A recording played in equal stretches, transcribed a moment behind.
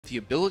the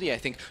ability, I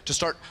think, to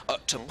start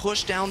to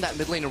push down that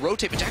mid lane and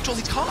rotate, but Jacktrolls,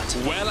 he's caught.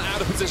 Well out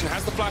of position,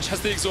 has the flash,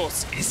 has the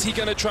exhaust. Is he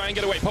going to try and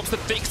get away? Pops the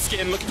thick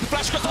skin, looking for the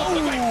flash across the whole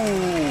way.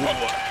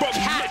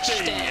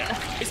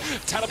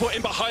 It's teleport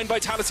in behind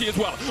Vitality as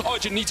well.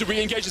 Origin needs to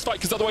re-engage this fight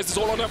because otherwise it's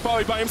all on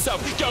Nefari by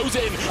himself. Goes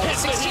in,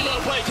 hits the hero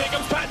play. Here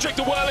comes Patrick,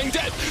 the whirling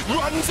death.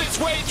 Runs its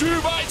way through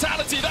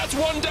Vitality. That's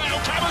one down.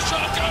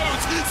 Kamashar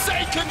goes.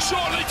 Seiken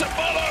shortly to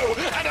follow.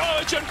 And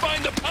Origin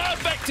find the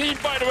perfect team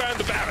fight around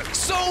the balance.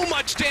 So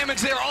much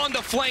damage there on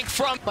the flank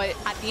from. But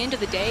at the end of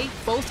the day,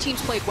 both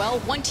teams played well.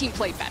 One team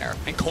played better.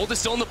 And Cold is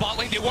still in the bot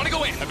lane. They want to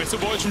go in. A bit of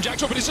voyage from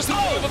Jacktrolls, but it's just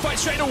a the fight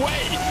straight away.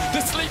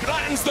 The sleep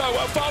lands though.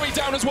 Alfari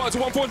down as well. It's a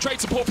 1-4 trade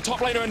support for top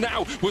laner, and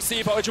now we'll see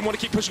if Origin want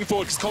to keep pushing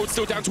forward because Cold's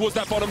still down towards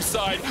that bottom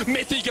side.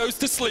 Mithy goes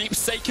to sleep.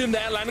 Seiken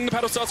there, landing the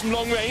paddle starts from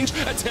long range.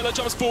 Attila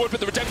jumps forward, but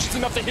the redemption's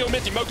enough to heal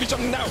Mithy. Mowgli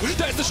jumping now.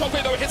 There's the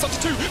shockwave though. It hits onto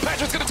two.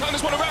 Patrick's going to turn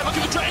this one around. Look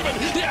at the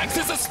Draven. The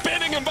axes are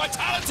spinning and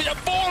Vitality are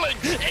falling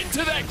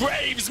into their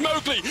graves.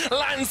 Mowgli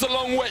lands the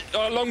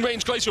long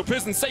range glacial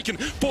prison. Seiken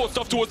forced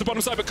off towards the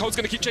bottom side, but Cold's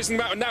going to keep chasing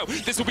them out. And now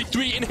this will be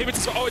 3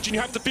 inhibitors for Origin. You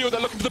have to feel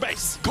they're looking for the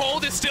base.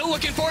 Cold is still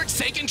looking for it.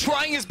 Seiken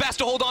trying his best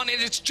to hold on,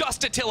 and it's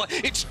just Attila.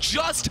 It's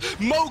just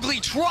Mowgli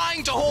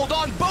trying to hold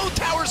on. Both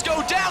towers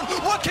go down.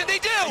 What can they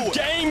do?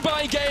 Game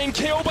by game,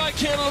 kill by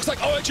kill. It looks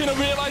like Origin are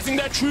realizing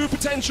their true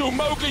potential.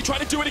 Mowgli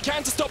trying to do what he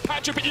can to stop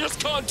Patrick, but you just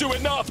can't do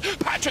enough.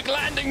 Patrick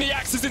landing the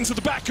axes into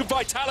the back of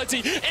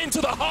Vitality,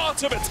 into the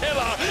heart of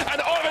Attila,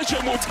 and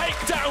Origin will take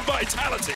down Vitality.